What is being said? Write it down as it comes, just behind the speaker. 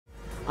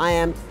I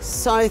am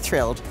so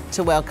thrilled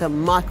to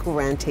welcome Michael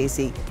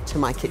Rantissi to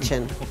my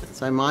kitchen.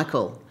 So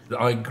Michael.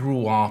 I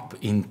grew up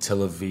in Tel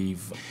Aviv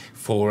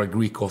for a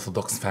Greek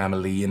Orthodox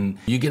family, and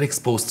you get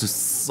exposed to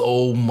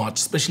so much,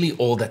 especially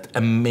all that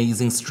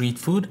amazing street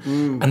food,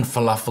 and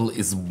falafel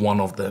is one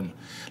of them.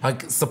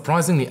 Like,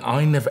 surprisingly,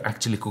 I never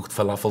actually cooked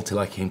falafel till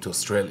I came to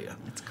Australia.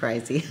 That's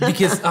crazy.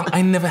 Because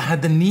I never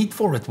had the need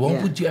for it.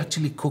 Why would you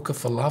actually cook a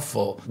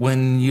falafel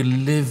when you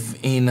live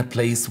in a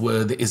place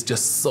where there is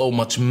just so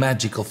much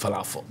magical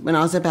falafel? When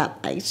I was about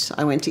 8,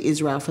 I went to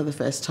Israel for the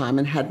first time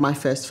and had my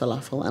first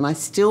falafel, and I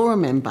still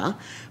remember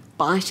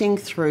biting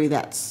through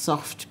that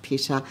soft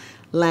PITA,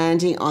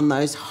 landing on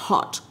those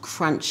hot,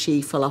 crunchy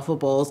falafel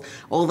balls,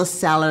 all the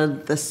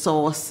salad, the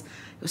sauce.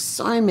 It was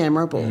so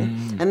memorable.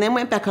 And then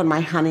went back on my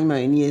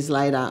honeymoon years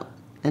later,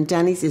 and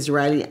Danny's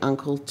Israeli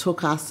uncle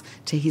took us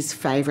to his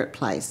favourite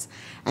place.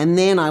 And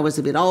then I was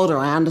a bit older,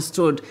 I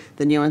understood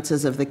the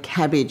nuances of the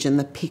cabbage and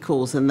the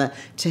pickles and the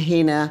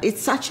tahini. It's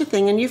such a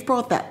thing, and you've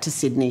brought that to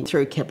Sydney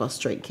through Kepa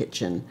Street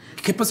Kitchen.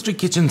 Kepa Street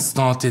Kitchen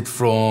started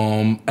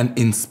from an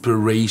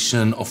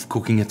inspiration of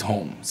cooking at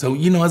home. So,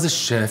 you know, as a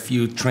chef,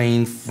 you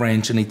train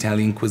French and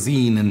Italian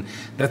cuisine, and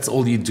that's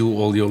all you do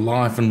all your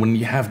life. And when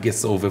you have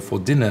guests over for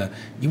dinner,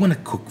 you want to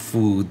cook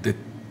food that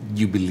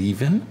you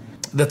believe in.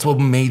 That's what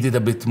made it a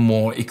bit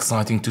more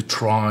exciting to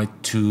try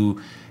to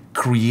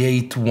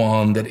create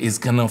one that is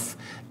kind of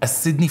a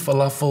Sydney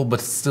falafel, but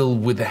still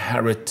with a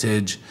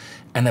heritage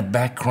and a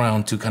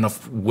background to kind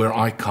of where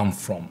I come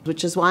from.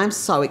 Which is why I'm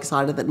so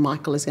excited that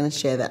Michael is going to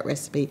share that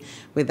recipe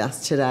with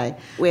us today.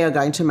 We are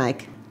going to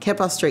make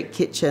Kepa Street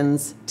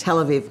Kitchen's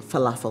Tel Aviv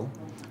falafel.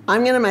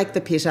 I'm going to make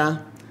the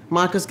PITA.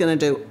 Michael's going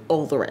to do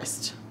all the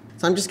rest.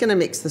 So I'm just going to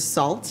mix the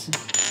salt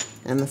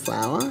and the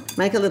flour,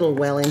 make a little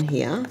well in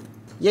here,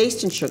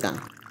 yeast and sugar,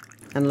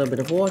 and a little bit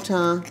of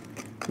water,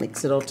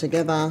 mix it all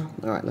together.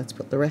 All right, let's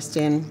put the rest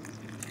in.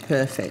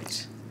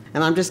 Perfect.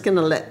 And I'm just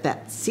gonna let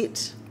that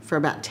sit for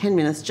about 10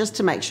 minutes just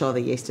to make sure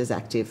the yeast is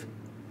active.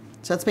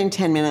 So it's been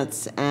 10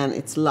 minutes and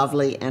it's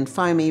lovely and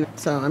foamy.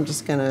 So I'm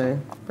just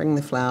gonna bring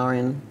the flour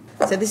in.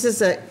 So this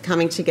is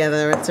coming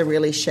together. It's a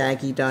really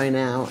shaggy dough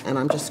now, and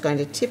I'm just going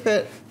to tip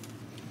it.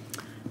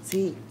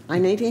 See, I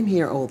need him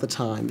here all the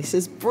time. This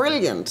is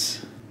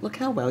brilliant. Look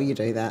how well you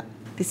do that.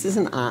 This is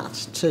an art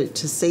to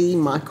see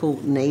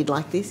Michael knead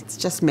like this. It's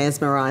just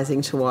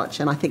mesmerising to watch,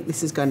 and I think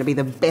this is going to be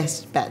the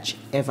best batch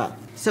ever.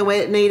 So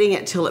we're kneading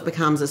it till it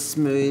becomes a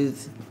smooth,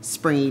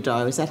 springy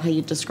dough. Is that how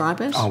you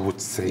describe it? I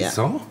would say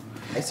so.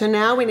 So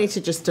now we need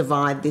to just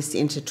divide this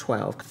into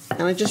 12.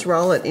 And I just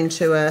roll it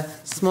into a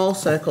small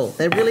circle.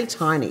 They're really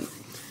tiny,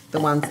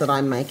 the ones that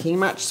I'm making,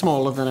 much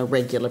smaller than a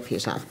regular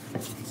PITA.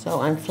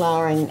 So I'm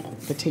flouring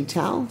the tea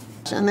towel,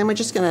 and then we're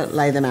just going to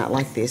lay them out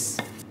like this.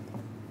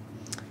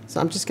 So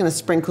I'm just going to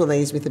sprinkle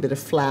these with a bit of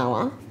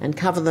flour and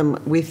cover them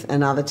with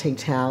another tea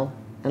towel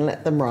and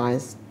let them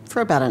rise for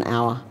about an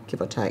hour,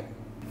 give or take.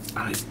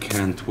 I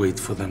can't wait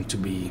for them to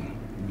be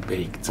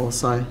baked.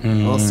 Also,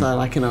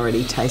 I can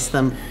already taste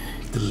them.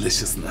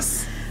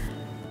 Deliciousness.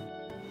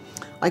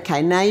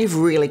 Okay, now you've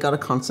really got to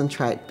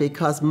concentrate,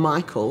 because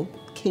Michael,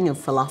 king of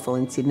falafel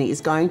in Sydney,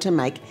 is going to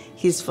make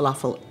his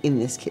falafel in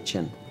this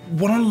kitchen.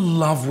 What I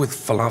love with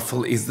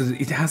falafel is that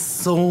it has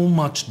so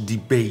much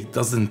debate,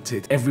 doesn't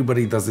it?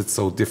 Everybody does it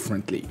so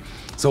differently.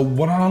 So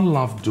what I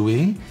love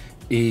doing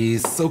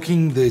is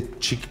soaking the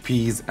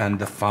chickpeas and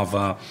the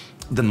fava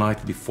the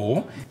night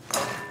before.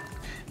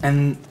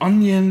 And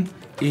onion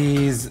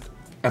is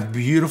a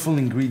beautiful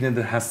ingredient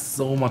that has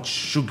so much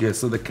sugar,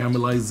 so the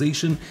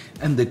caramelization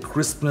and the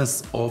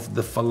crispness of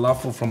the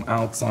falafel from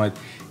outside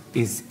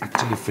is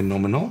actually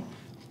phenomenal.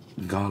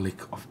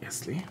 Garlic,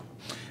 obviously.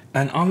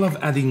 And I love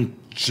adding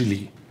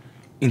chili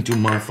into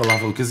my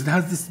falafel because it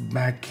has this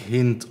back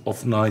hint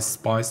of nice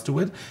spice to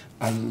it.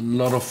 A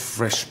lot of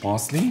fresh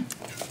parsley.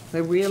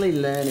 We're really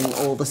learning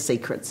all the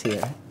secrets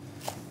here.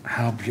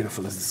 How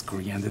beautiful is this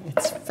coriander?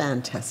 It's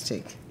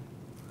fantastic.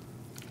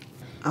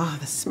 Oh,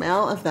 the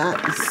smell of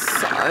that is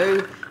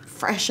so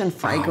fresh and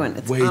fragrant.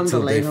 It's wait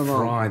unbelievable. Wait till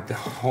they fry. The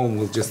home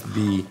will just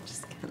be...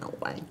 Just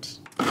cannot wait.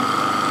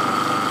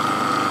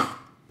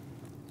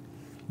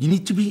 You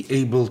need to be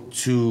able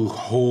to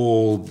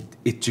hold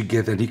it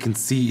together. You can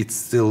see it's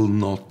still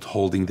not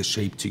holding the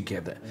shape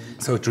together.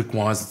 So it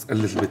requires a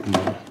little bit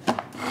more.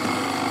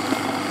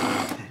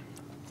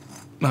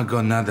 Oh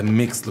God, now the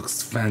mix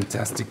looks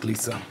fantastic,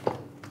 Lisa.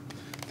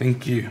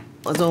 Thank you.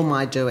 It was all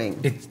my doing.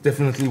 It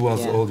definitely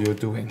was all your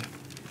doing.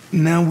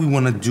 Now we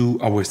want to do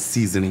our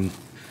seasoning.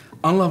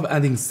 I love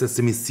adding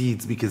sesame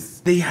seeds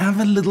because they have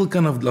a little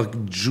kind of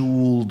like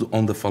jeweled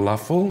on the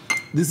falafel.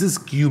 This is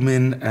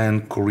cumin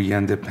and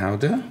coriander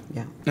powder.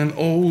 Yeah. And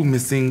all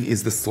missing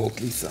is the salt,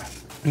 Lisa.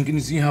 And can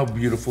you see how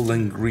beautiful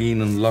and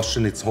green and lush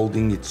and it's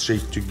holding its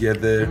shape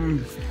together?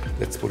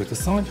 Let's put it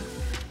aside.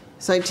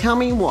 So tell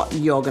me what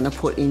you're going to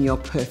put in your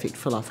perfect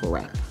falafel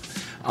wrap.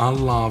 I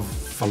love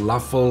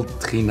falafel,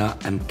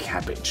 tahini, and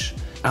cabbage.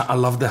 I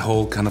love the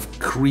whole kind of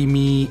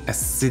creamy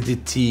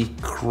acidity,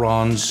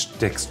 crunch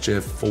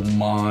texture for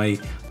my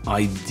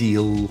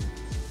ideal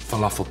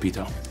falafel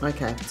pita.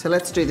 Okay, so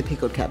let's do the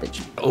pickled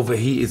cabbage. Over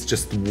here is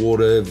just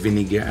water,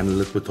 vinegar, and a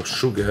little bit of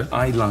sugar.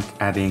 I like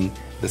adding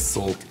the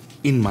salt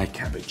in my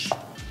cabbage.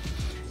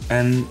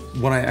 And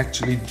what I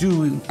actually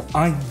do,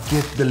 I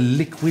get the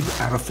liquid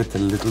out of it a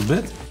little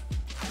bit.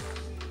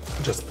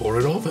 Just pour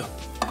it over.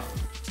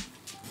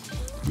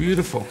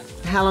 Beautiful.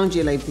 How long do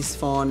you leave this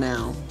for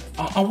now?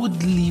 I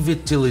would leave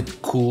it till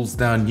it cools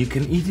down. You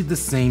can eat it the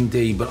same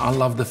day, but I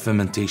love the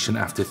fermentation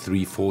after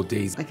 3-4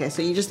 days. Okay,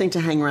 so you just need to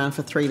hang around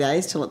for 3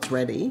 days till it's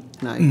ready.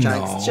 No,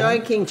 jokes.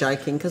 Joking,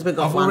 because we've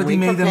got I've one. already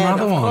made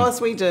another one. Of course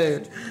we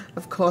do.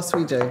 Of course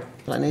we do.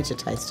 But I need to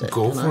taste it.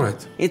 Go for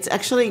it. It's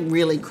actually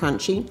really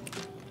crunchy,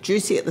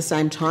 juicy at the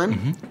same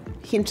time.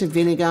 Hint of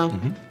vinegar,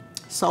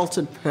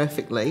 salted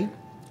perfectly.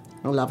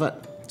 I love it.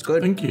 It's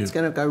good. Thank you. It's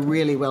going to go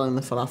really well in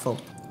the falafel.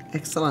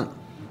 Excellent.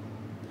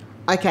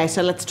 Okay,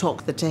 so let's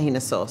talk the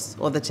tahini sauce,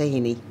 or the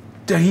tahini.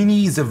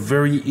 Tahini is a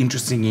very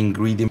interesting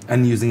ingredient,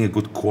 and using a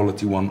good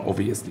quality one,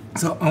 obviously.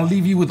 So I'll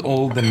leave you with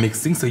all the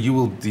mixing, so you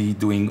will be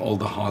doing all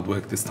the hard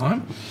work this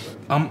time.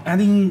 I'm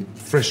adding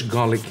fresh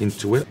garlic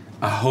into it,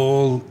 a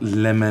whole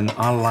lemon.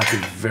 I like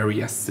it very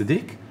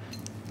acidic.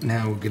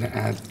 Now we're gonna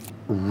add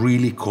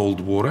really cold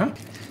water,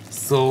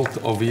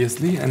 salt,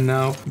 obviously, and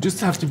now you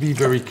just have to be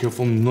very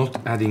careful not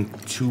adding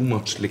too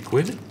much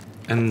liquid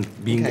and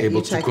being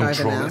able to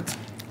control it.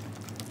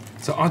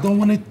 So I don't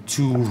want it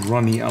too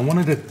runny. I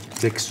wanted a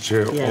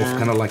texture of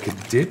kind of like a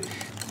dip.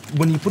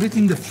 When you put it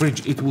in the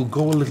fridge, it will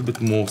go a little bit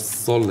more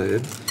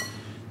solid.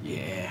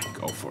 Yeah,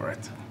 go for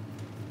it.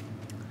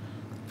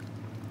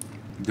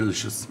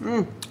 Delicious.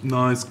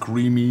 Nice,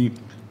 creamy.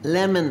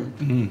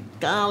 Lemon,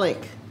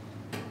 garlic,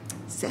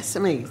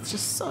 sesame. It's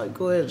just so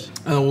good.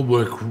 And it will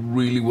work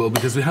really well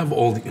because we have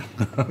all the...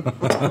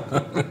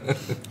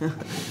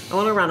 I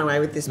want to run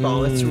away with this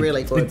bowl. It's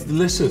really good. It's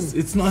delicious.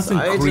 It's nice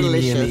and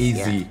creamy and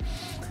easy. Yeah.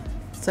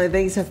 So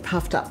these have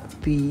puffed up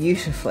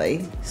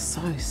beautifully,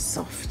 so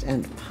soft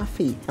and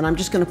puffy. And I'm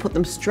just going to put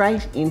them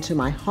straight into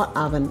my hot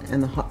oven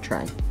and the hot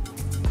tray.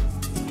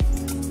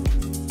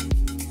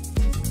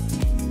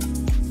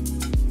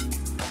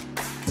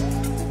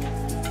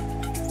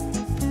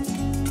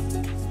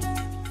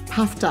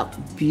 Puffed up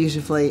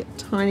beautifully,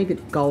 tiny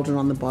bit golden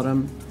on the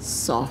bottom,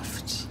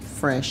 soft,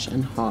 fresh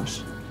and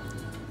hot.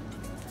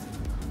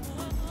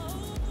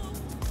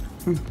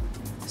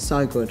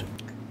 So good.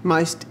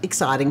 Most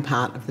exciting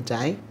part of the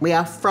day. We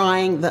are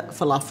frying the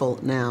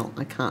falafel now.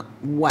 I can't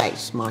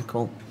wait,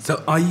 Michael.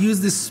 So I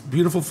use this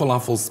beautiful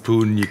falafel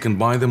spoon. You can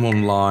buy them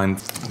online.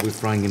 We're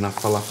frying enough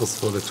falafels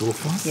for the two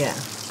of us. Yeah.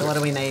 So what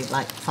do we need,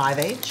 like 5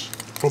 each?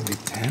 Probably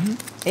 10.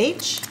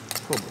 Each?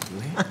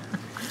 Probably.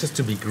 Just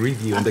to be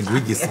greedy on the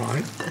greedy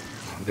side.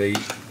 They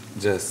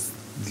just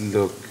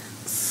look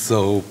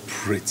so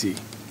pretty.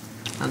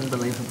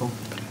 Unbelievable.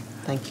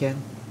 Thank you.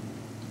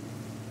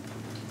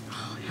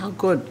 Oh, how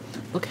good.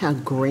 Look how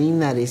green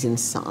that is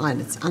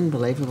inside. It's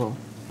unbelievable.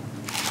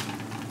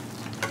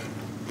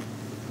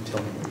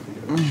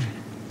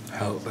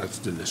 Hell, that's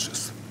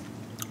delicious.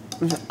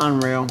 It's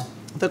unreal.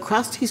 The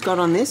crust he's got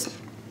on this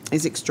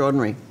is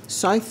extraordinary.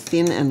 So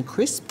thin and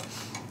crisp.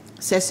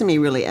 Sesame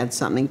really adds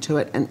something to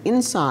it. And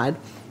inside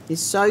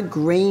is so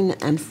green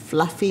and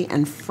fluffy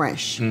and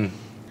fresh.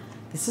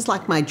 This is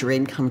like my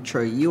dream come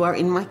true. You are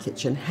in my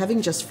kitchen,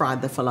 having just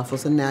fried the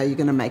falafels, and now you're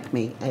going to make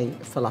me a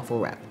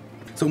falafel wrap.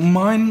 So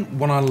mine,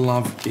 what I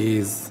love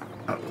is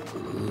a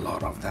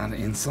lot of that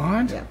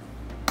inside. Yeah.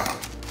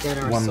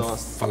 Generous One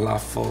sauce.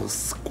 falafel,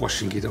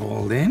 squashing it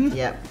all in.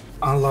 Yep.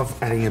 I love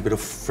adding a bit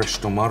of fresh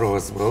tomato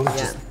as well. Yeah.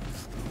 Just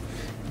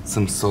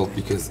some salt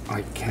because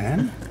I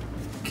can.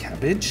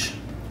 Cabbage.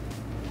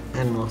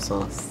 And more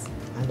sauce.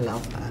 I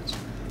love that.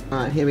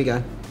 All right, here we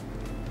go.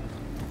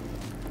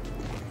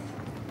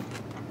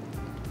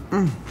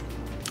 I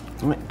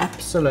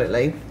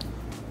absolutely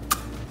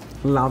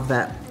love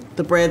that.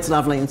 The bread's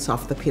lovely and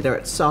soft, the pita,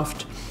 it's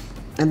soft.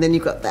 And then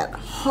you've got that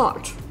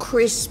hot,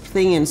 crisp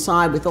thing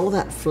inside with all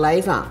that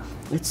flavour.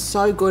 It's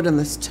so good, and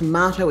this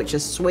tomato, which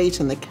is sweet,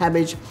 and the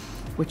cabbage,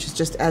 which is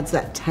just adds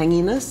that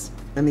tanginess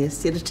and the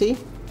acidity.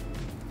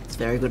 It's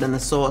very good, and the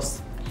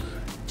sauce.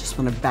 Just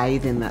want to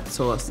bathe in that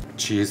sauce.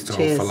 Cheers to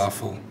Cheers our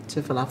falafel.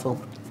 to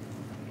falafel.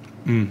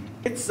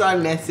 It's so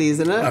messy,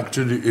 isn't it?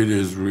 Actually, it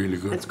is really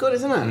good. It's good,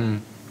 isn't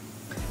it?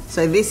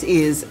 So this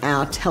is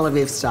our Tel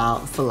Aviv style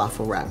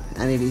falafel wrap,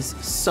 and it is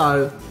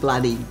so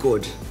bloody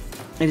good.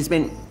 It has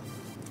been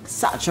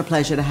such a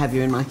pleasure to have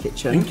you in my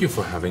kitchen. Thank you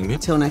for having me.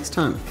 Till next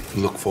time.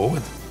 Look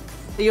forward.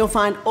 You'll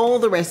find all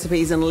the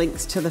recipes and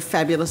links to the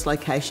fabulous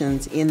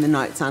locations in the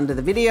notes under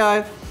the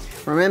video.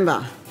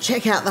 Remember,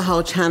 check out the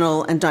whole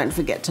channel and don't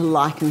forget to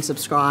like and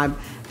subscribe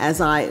as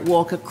I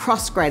walk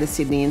across Greater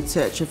Sydney in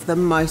search of the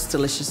most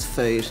delicious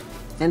food.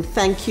 And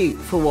thank you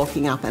for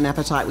walking up an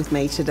appetite with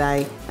me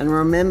today. And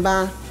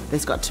remember,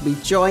 there's got to be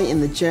joy in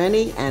the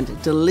journey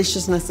and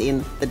deliciousness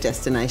in the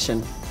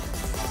destination.